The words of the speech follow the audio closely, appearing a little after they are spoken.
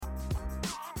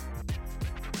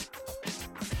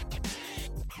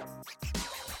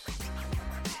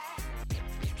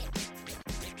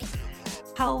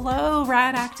Hello,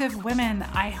 Rad Active women.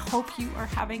 I hope you are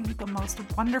having the most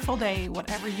wonderful day,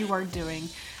 whatever you are doing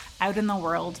out in the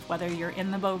world, whether you're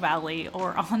in the Bow Valley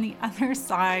or on the other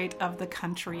side of the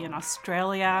country in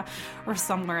Australia or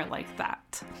somewhere like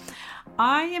that.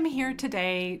 I am here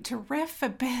today to riff a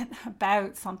bit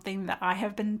about something that I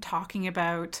have been talking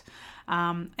about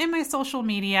in my social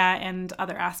media and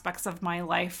other aspects of my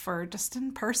life or just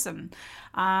in person.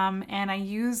 And I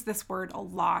use this word a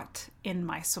lot in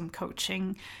my swim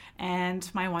coaching and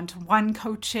my one-to-one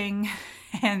coaching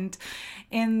and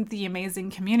in the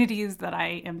amazing communities that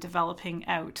I am developing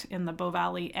out in the Bow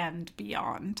Valley and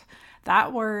beyond.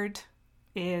 That word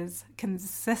is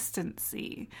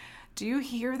consistency. Do you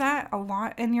hear that a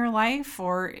lot in your life,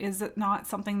 or is it not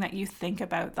something that you think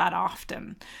about that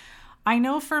often? I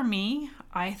know for me,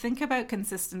 I think about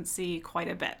consistency quite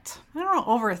a bit. I don't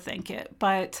overthink it,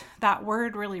 but that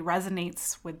word really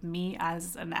resonates with me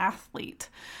as an athlete,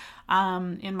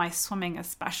 in my swimming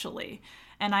especially.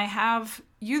 And I have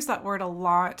used that word a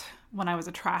lot when I was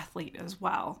a triathlete as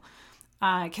well.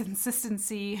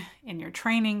 Consistency in your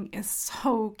training is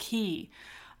so key.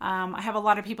 I have a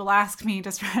lot of people ask me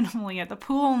just randomly at the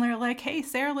pool, and they're like, hey,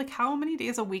 Sarah, like, how many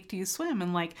days a week do you swim?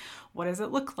 And like, what does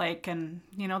it look like? And,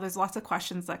 you know, there's lots of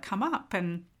questions that come up.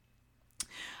 And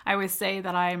I always say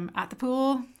that I'm at the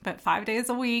pool about 5 days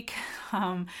a week.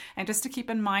 And just to keep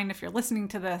in mind, if you're listening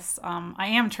to this, I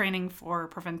am training for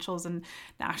provincials and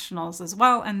nationals as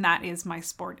well. And that is my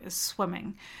sport, is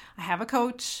swimming. I have a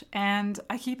coach and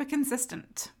I keep it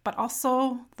consistent. But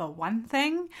also the one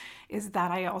thing is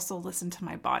that I also listen to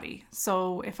my body.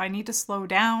 So if I need to slow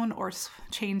down or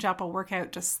change up a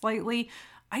workout just slightly,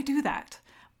 I do that.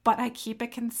 But I keep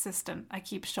it consistent. I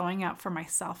keep showing up for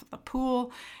myself at the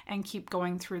pool and keep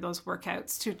going through those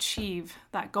workouts to achieve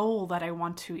that goal that I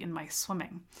want to in my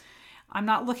swimming. I'm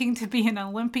not looking to be an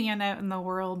Olympian out in the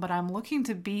world, but I'm looking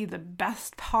to be the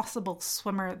best possible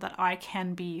swimmer that I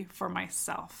can be for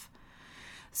myself.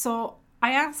 So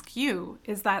I ask you,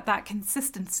 is that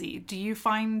consistency? Do you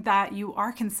find that you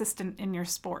are consistent in your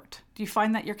sport? Do you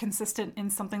find that you're consistent in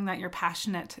something that you're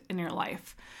passionate in your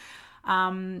life?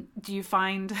 Do you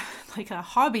find like a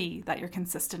hobby that you're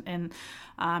consistent in,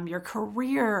 your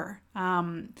career?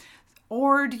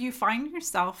 Or do you find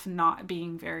yourself not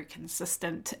being very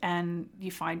consistent and you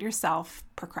find yourself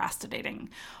procrastinating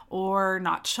or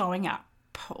not showing up,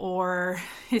 or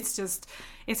it's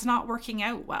not working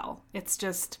out well? It's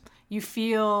just, it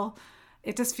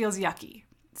just feels yucky.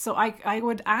 So I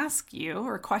would ask you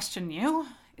or question you,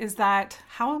 is that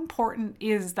how important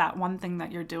is that one thing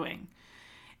that you're doing?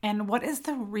 And what is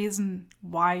the reason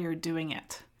why you're doing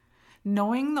it?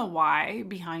 Knowing the why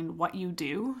behind what you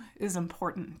do is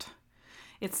important.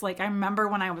 It's like, I remember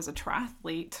when I was a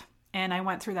triathlete and I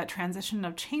went through that transition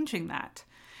of changing that.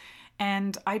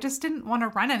 And I just didn't want to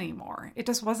run anymore. It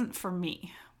just wasn't for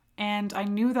me. And I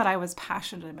knew that I was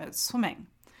passionate about swimming.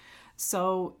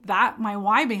 So that my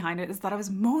why behind it is that I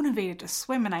was motivated to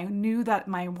swim. And I knew that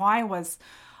my why was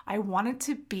I wanted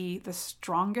to be the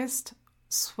strongest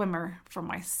swimmer for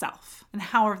myself, and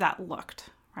however that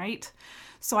looked, right?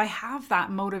 So I have that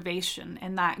motivation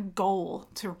and that goal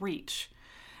to reach.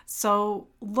 So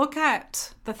look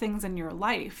at the things in your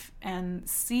life and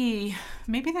see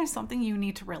maybe there's something you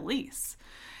need to release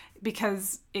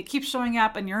because it keeps showing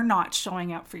up and you're not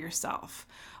showing up for yourself,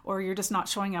 or you're just not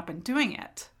showing up and doing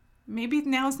it. Maybe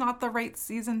now is not the right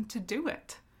season to do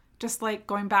it. Just like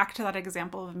going back to that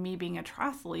example of me being a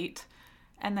triathlete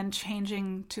and then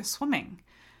changing to swimming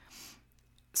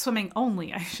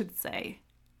only, I should say.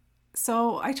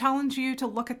 So I challenge you to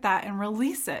look at that and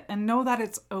release it and know that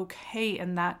it's okay,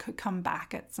 and that could come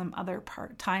back at some other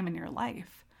time in your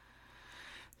life.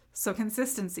 So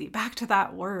consistency, back to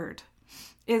that word,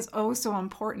 is oh so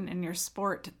important in your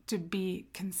sport, to be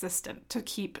consistent, to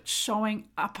keep showing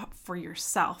up for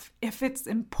yourself if it's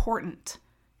important.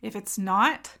 If it's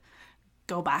not,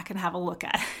 go back and have a look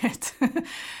at it.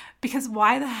 Because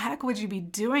why the heck would you be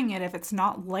doing it if it's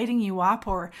not lighting you up,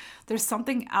 or there's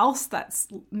something else that's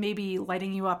maybe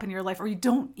lighting you up in your life, or you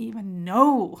don't even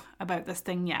know about this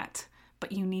thing yet,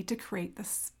 but you need to create the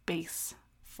space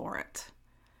for it.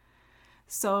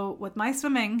 So with my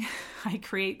swimming, I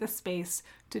create the space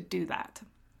to do that.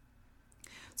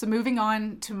 So moving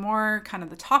on to more kind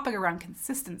of the topic around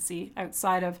consistency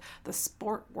outside of the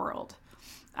sport world.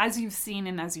 As you've seen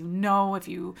and as you know, if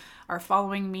you are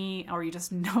following me or you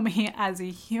just know me as a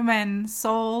human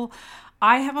soul,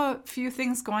 I have a few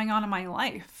things going on in my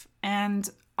life, and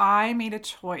I made a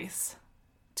choice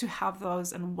to have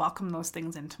those and welcome those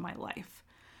things into my life.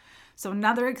 So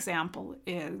another example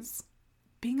is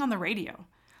being on the radio.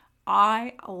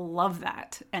 I love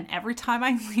that. And every time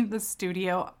I leave the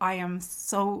studio, I am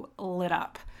so lit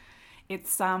up.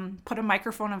 It's put a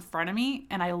microphone in front of me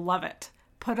and I love it.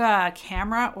 Put a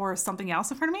camera or something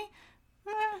else in front of me,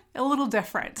 a little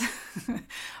different.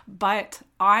 But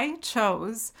I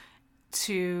chose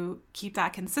to keep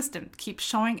that consistent, keep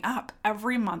showing up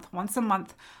every month. Once a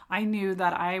month, I knew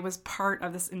that I was part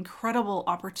of this incredible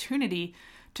opportunity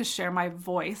to share my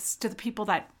voice to the people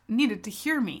that needed to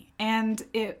hear me. And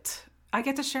I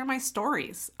get to share my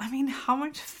stories. I mean, how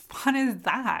much fun is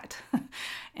that?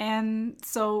 And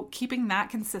so keeping that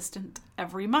consistent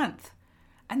every month.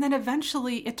 And then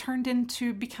eventually it turned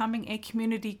into becoming a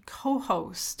community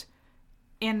co-host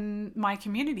in my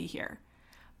community here.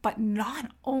 But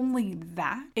not only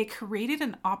that, it created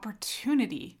an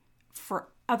opportunity for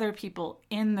other people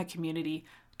in the community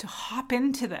to hop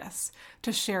into this,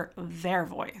 to share their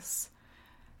voice.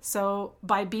 So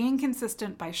by being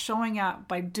consistent, by showing up,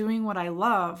 by doing what I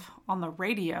love on the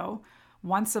radio,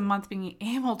 once a month being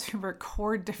able to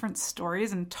record different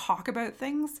stories and talk about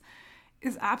things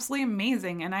is absolutely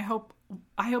amazing. And I hope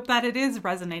that it is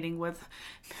resonating with,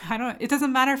 it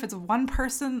doesn't matter if it's one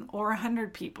person or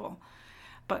 100 people.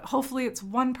 But hopefully it's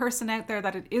one person out there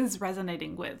that it is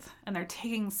resonating with, and they're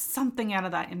taking something out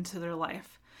of that into their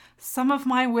life. Some of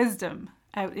my wisdom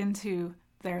out into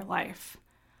their life.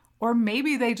 Or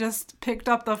maybe they just picked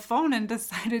up the phone and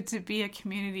decided to be a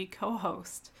community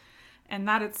co-host. And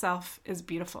that itself is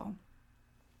beautiful.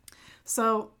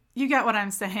 So you get what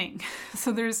I'm saying.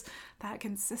 So there's that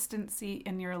consistency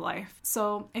in your life.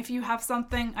 So if you have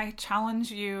something, I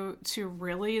challenge you to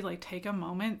really take a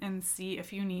moment and see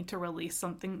if you need to release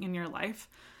something in your life.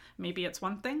 Maybe it's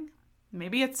one thing,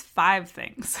 maybe it's 5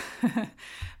 things.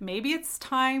 Maybe it's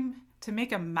time to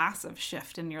make a massive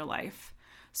shift in your life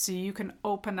so you can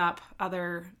open up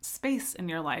other space in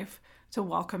your life to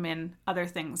welcome in other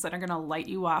things that are going to light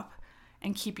you up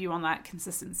and keep you on that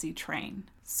consistency train.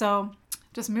 So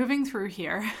just moving through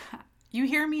here, you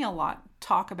hear me a lot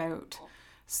talk about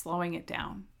slowing it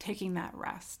down, taking that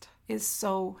rest is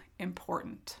so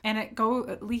important. And it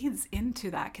leads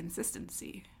into that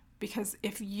consistency, because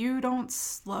if you don't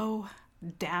slow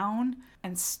down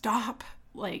and stop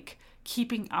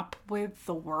keeping up with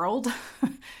the world,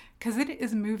 because it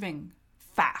is moving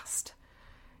fast,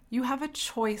 you have a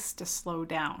choice to slow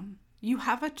down. You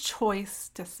have a choice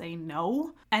to say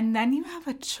no, and then you have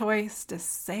a choice to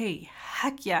say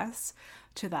heck yes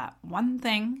to that one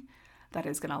thing that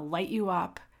is going to light you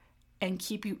up and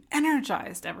keep you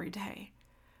energized every day.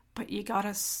 But you got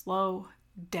to slow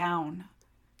down.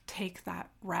 Take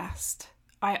that rest.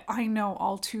 I know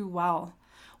all too well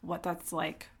what that's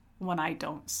like when I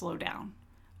don't slow down,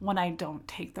 when I don't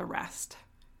take the rest.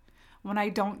 When I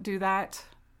don't do that,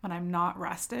 when I'm not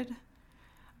rested,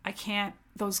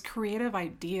 those creative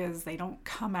ideas, they don't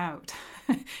come out.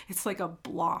 It's like a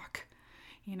block,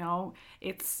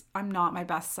 I'm not my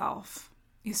best self.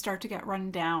 You start to get run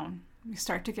down. You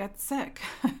start to get sick.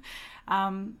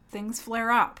 Things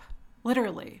flare up,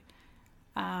 literally.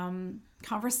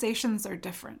 Conversations are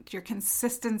different. Your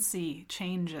consistency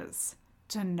changes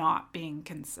to not being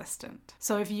consistent.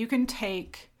 So if you can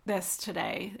take this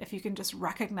today, if you can just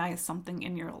recognize something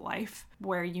in your life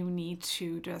where you need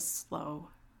to just slow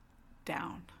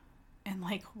down. And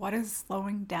what does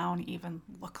slowing down even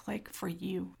look like for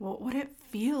you? What would it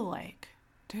feel like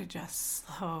to just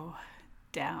slow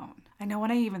down? I know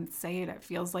when I even say it, it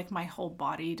feels like my whole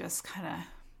body just kind of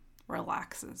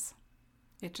relaxes.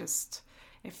 It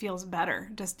feels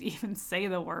better just to even say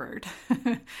the word.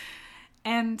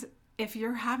 And if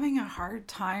you're having a hard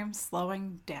time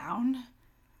slowing down,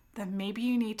 then maybe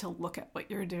you need to look at what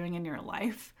you're doing in your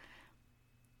life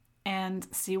and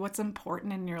see what's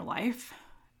important in your life.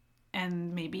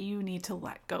 And maybe you need to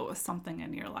let go of something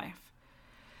in your life.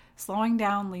 Slowing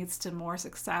down leads to more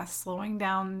success. Slowing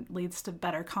down leads to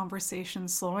better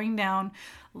conversations. Slowing down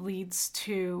leads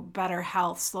to better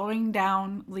health. Slowing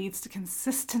down leads to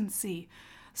consistency.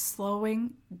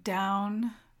 Slowing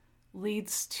down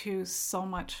leads to so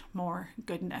much more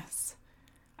goodness.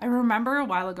 I remember a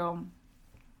while ago,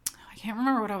 I can't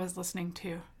remember what I was listening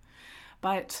to,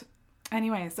 but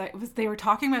anyways, they were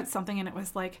talking about something and it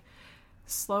was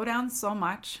slow down so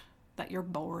much that you're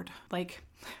bored.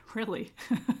 Really.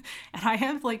 And I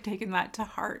have taken that to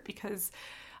heart because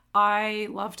I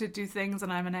love to do things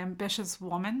and I'm an ambitious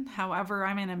woman. However,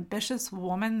 I'm an ambitious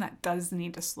woman that does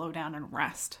need to slow down and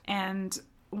rest. And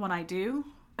when I do,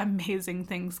 amazing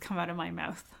things come out of my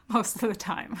mouth most of the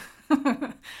time.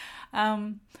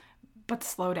 But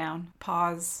slow down,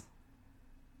 pause,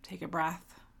 take a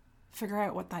breath, figure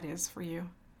out what that is for you.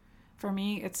 For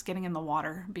me, it's getting in the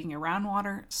water, being around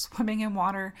water, swimming in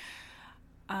water.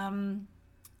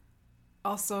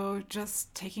 Also,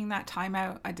 just taking that time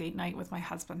out, a date night with my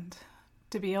husband,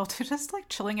 to be able to just like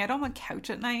chilling out on the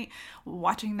couch at night,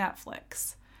 watching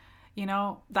Netflix.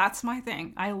 That's my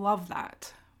thing. I love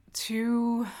that.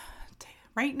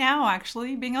 Right now,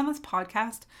 actually, being on this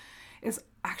podcast is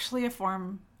actually a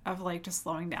form of like just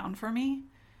slowing down for me,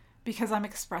 because I'm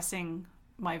expressing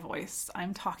my voice.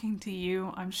 I'm talking to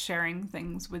you. I'm sharing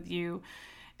things with you,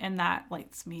 and that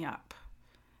lights me up.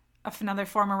 If another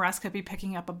form of rest could be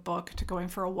picking up a book, to going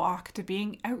for a walk, to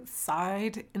being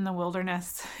outside in the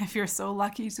wilderness. If you're so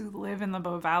lucky to live in the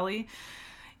Bow Valley,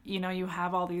 you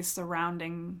have all these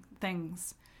surrounding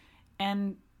things.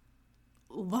 And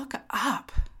look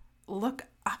up. Look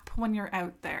up when you're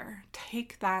out there.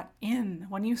 Take that in.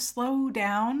 When you slow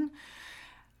down,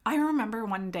 I remember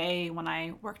one day when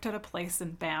I worked at a place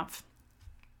in Banff,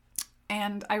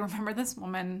 and I remember this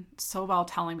woman so well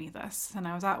telling me this, and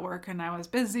I was at work and I was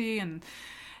busy, and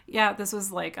yeah, this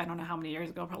was like, I don't know how many years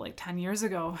ago, probably like 10 years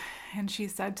ago. And she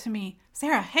said to me,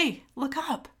 Sarah, hey, look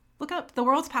up, the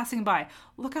world's passing by,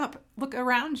 look up, look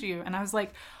around you. And I was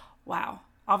like, wow,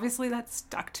 obviously that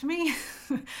stuck to me.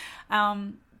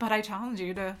 But I challenge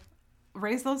you to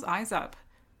raise those eyes up.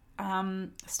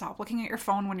 Stop looking at your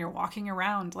phone when you're walking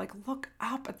around. Like, look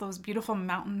up at those beautiful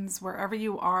mountains wherever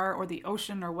you are, or the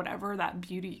ocean, or whatever that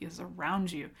beauty is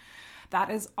around you.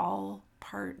 That is all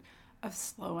part of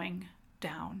slowing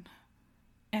down.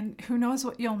 And who knows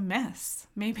what you'll miss?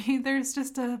 Maybe there's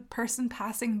just a person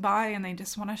passing by and they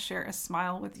just want to share a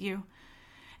smile with you.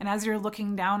 And as you're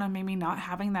looking down and maybe not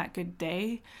having that good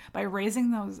day, by raising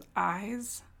those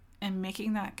eyes and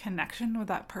making that connection with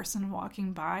that person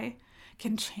walking by,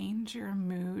 can change your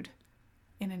mood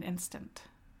in an instant.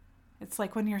 It's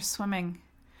like when you're swimming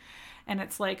and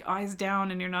it's like eyes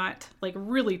down and you're not like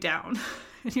really down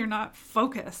and you're not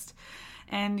focused,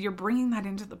 and you're bringing that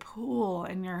into the pool,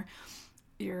 and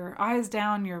your eyes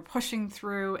down, you're pushing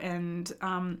through, and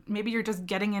maybe you're just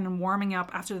getting in and warming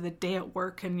up after the day at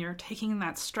work, and you're taking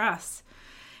that stress.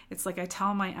 It's like I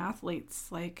tell my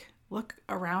athletes, like, look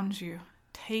around you,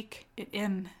 take it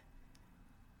in.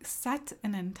 Set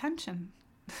an intention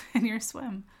in your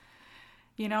swim.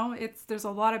 There's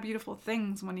a lot of beautiful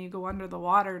things when you go under the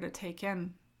water to take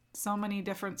in. So many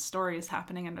different stories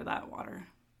happening under that water.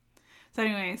 So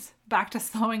anyways, back to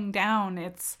slowing down.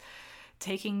 It's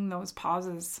taking those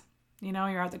pauses.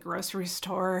 You're at the grocery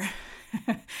store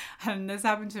and this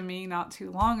happened to me not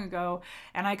too long ago,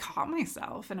 and I caught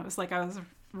myself, and it was like I was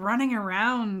running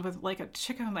around with like a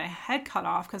chicken with my head cut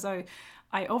off because I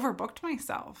overbooked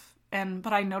myself.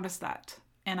 But I noticed that,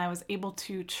 and I was able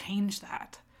to change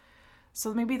that.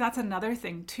 So maybe that's another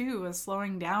thing too, is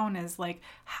slowing down, is like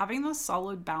having those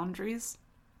solid boundaries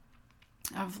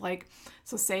of like,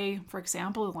 so say, for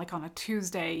example, like on a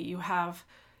Tuesday, you have,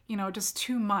 just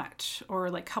too much, or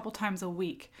like a couple times a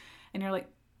week, and you're like,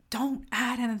 don't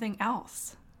add anything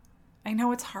else. I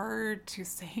know it's hard to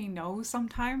say no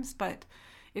sometimes, but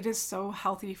it is so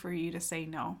healthy for you to say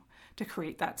no, to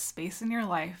create that space in your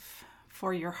life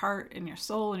for your heart and your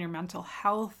soul and your mental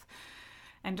health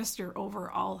and just your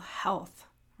overall health,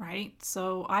 right?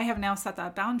 So I have now set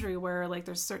that boundary where like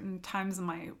there's certain times in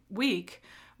my week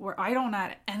where I don't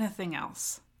add anything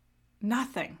else,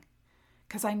 nothing,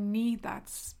 because I need that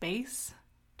space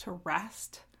to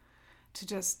rest, to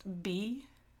just be,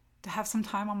 to have some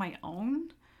time on my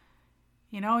own.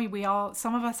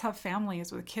 Some of us have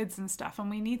families with kids and stuff, and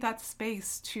we need that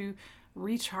space to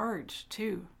recharge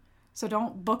too. So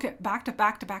don't book it back to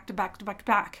back to back to back to back to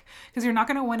back, because you're not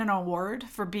going to win an award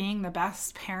for being the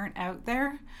best parent out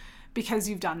there because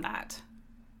you've done that.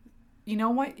 You know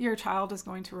what your child is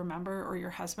going to remember, or your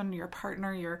husband, your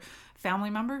partner, your family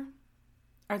member,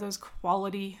 are those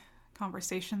quality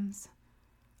conversations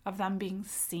of them being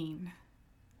seen.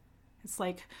 It's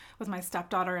like with my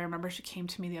stepdaughter, I remember she came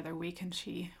to me the other week and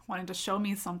she wanted to show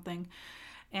me something.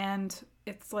 And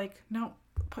it's like, no,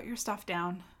 put your stuff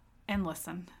down and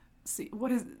listen. See,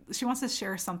 she wants to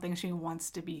share something. She wants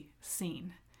to be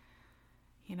seen.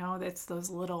 It's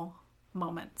those little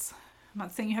moments. I'm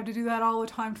not saying you have to do that all the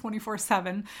time,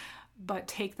 24/7, but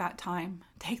take that time.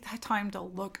 Take that time to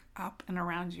look up and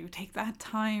around you. Take that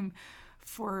time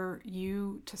for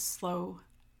you to slow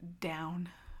down,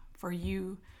 for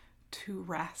you to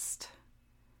rest.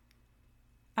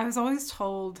 I was always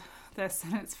told this,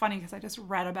 and it's funny because I just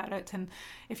read about it. And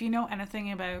if you know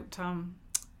anything about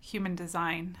human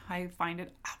design, I find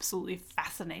it absolutely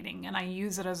fascinating, and I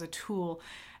use it as a tool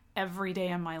every day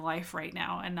in my life right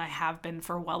now, and I have been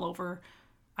for well over,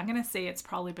 I'm going to say it's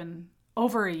probably been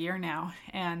over a year now.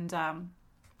 And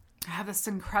I have this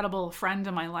incredible friend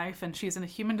in my life, and she's a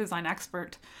human design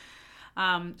expert.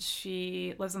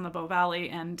 She lives in the Bow Valley,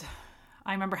 and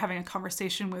I remember having a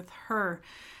conversation with her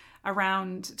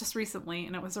around just recently,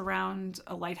 and it was around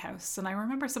a lighthouse. And I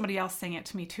remember somebody else saying it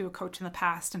to me too, a coach in the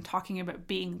past, and talking about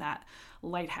being that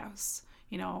lighthouse,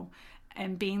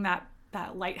 and being that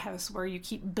lighthouse where you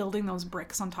keep building those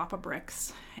bricks on top of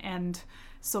bricks, and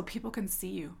so people can see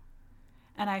you.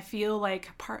 And I feel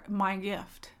like my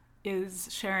gift is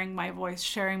sharing my voice,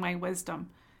 sharing my wisdom.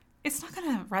 It's not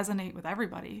going to resonate with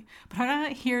everybody, but I'm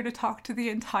not here to talk to the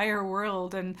entire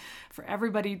world and for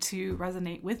everybody to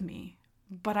resonate with me.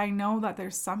 But I know that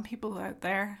there's some people out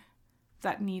there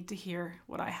that need to hear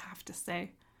what I have to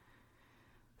say.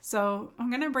 So I'm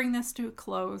going to bring this to a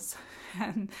close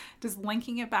and just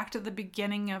linking it back to the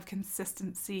beginning of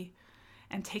consistency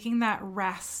and taking that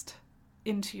rest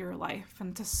into your life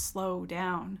and to slow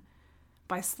down.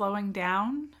 By slowing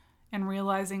down and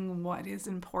realizing what is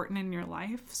important in your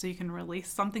life so you can release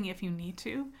something if you need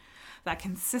to, that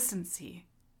consistency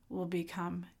will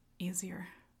become easier.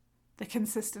 The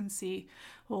consistency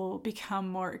will become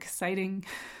more exciting.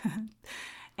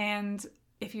 And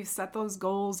if you set those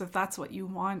goals, if that's what you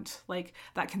want, like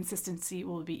that consistency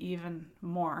will be even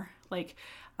more. Like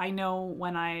I know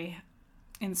when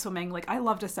in swimming, like I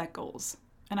love to set goals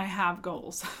and I have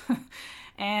goals.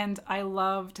 And I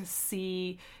love to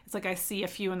see, it's like I see a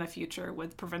few in the future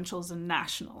with provincials and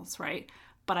nationals, right?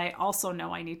 But I also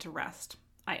know I need to rest.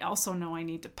 I also know I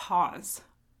need to pause.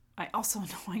 I also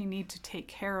know I need to take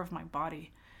care of my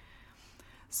body.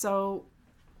 So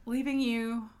leaving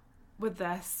you with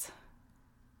this,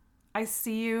 I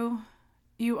see you.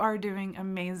 You are doing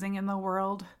amazing in the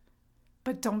world,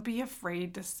 but don't be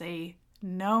afraid to say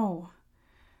no.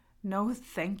 No,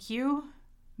 thank you.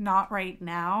 Not right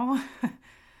now.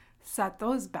 Set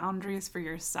those boundaries for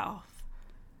yourself.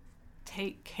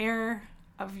 Take care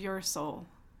of your soul.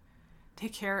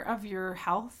 Take care of your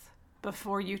health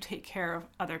before you take care of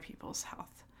other people's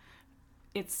health.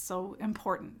 It's so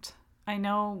important. I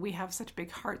know we have such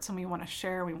big hearts and we want to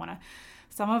share.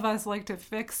 Some of us like to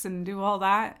fix and do all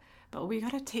that, but we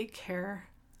got to take care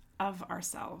of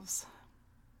ourselves.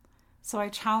 So I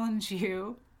challenge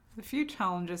you, a few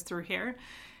challenges through here,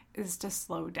 is to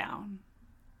slow down.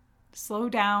 Slow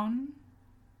down,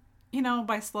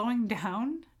 by slowing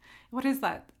down. What is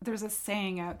that? There's a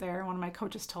saying out there, one of my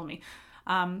coaches told me,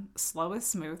 slow is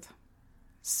smooth,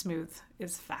 smooth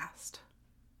is fast.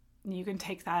 You can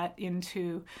take that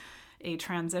into a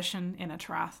transition in a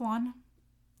triathlon.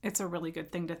 It's a really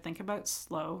good thing to think about.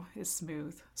 Slow is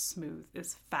smooth, smooth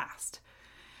is fast.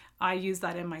 I use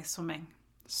that in my swimming.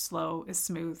 Slow is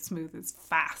smooth, smooth is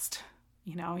fast.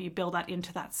 You build that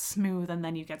into that smooth and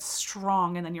then you get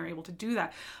strong and then you're able to do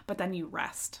that, but then you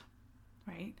rest,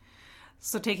 right?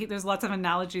 So there's lots of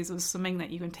analogies with swimming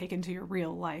that you can take into your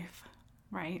real life,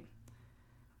 right?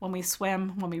 When we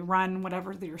swim, when we run,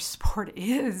 whatever your sport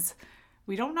is,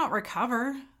 we don't not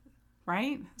recover,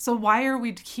 right? So why are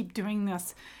we to keep doing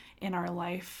this in our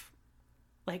life,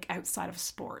 like outside of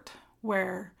sport,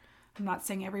 where I'm not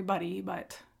saying everybody,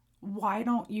 but why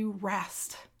don't you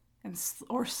rest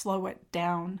or slow it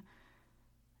down?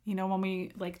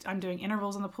 When I'm doing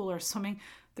intervals in the pool or swimming,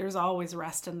 there's always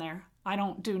rest in there. I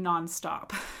don't do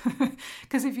nonstop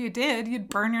because if you did, you'd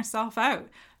burn yourself out,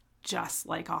 just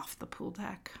like off the pool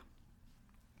deck.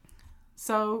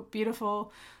 So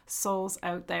beautiful souls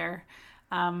out there.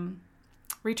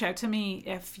 Reach out to me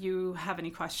if you have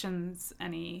any questions,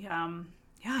 you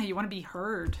want to be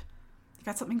heard. You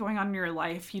got something going on in your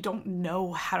life. You don't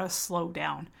know how to slow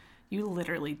down. You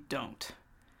literally don't.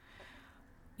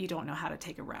 You don't know how to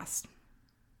take a rest.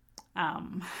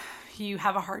 You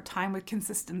have a hard time with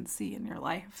consistency in your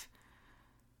life.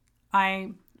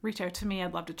 Reach out to me.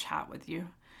 I'd love to chat with you.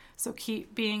 So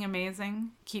keep being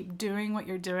amazing. Keep doing what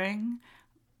you're doing.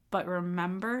 But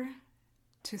remember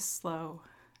to slow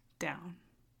down.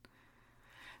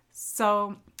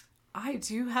 So I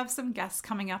do have some guests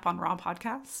coming up on Raw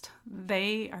Podcast.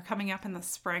 They are coming up in the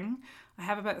spring. I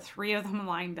have about 3 of them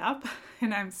lined up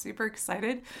and I'm super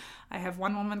excited. I have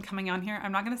one woman coming on here.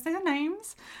 I'm not going to say the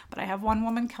names, but I have one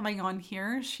woman coming on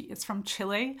here. She is from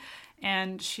Chile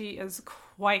and she is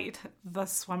quite the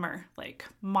swimmer, like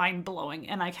mind-blowing.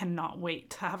 And I cannot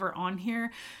wait to have her on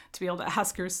here to be able to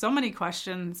ask her so many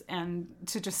questions and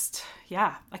to just,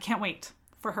 I can't wait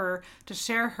for her to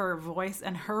share her voice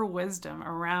and her wisdom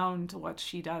around what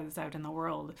she does out in the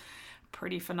world.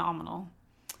 Pretty phenomenal.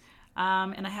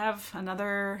 And I have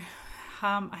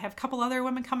a couple other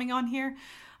women coming on here.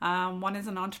 One is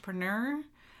an entrepreneur.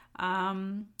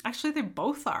 Actually, they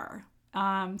both are.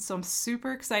 So I'm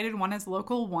super excited. One is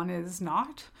local, one is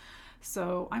not.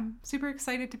 So I'm super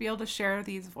excited to be able to share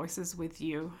these voices with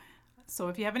you. So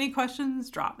if you have any questions,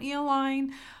 drop me a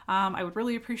line. I would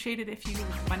really appreciate it if you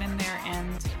went in there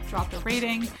and dropped a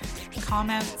rating,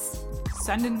 comments,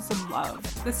 send in some love.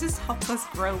 This just helps us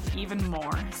grow even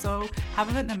more. So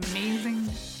have an amazing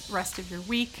rest of your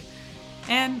week.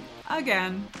 And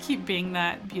again, keep being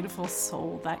that beautiful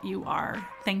soul that you are.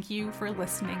 Thank you for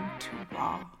listening to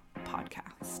Raw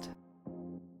Podcast.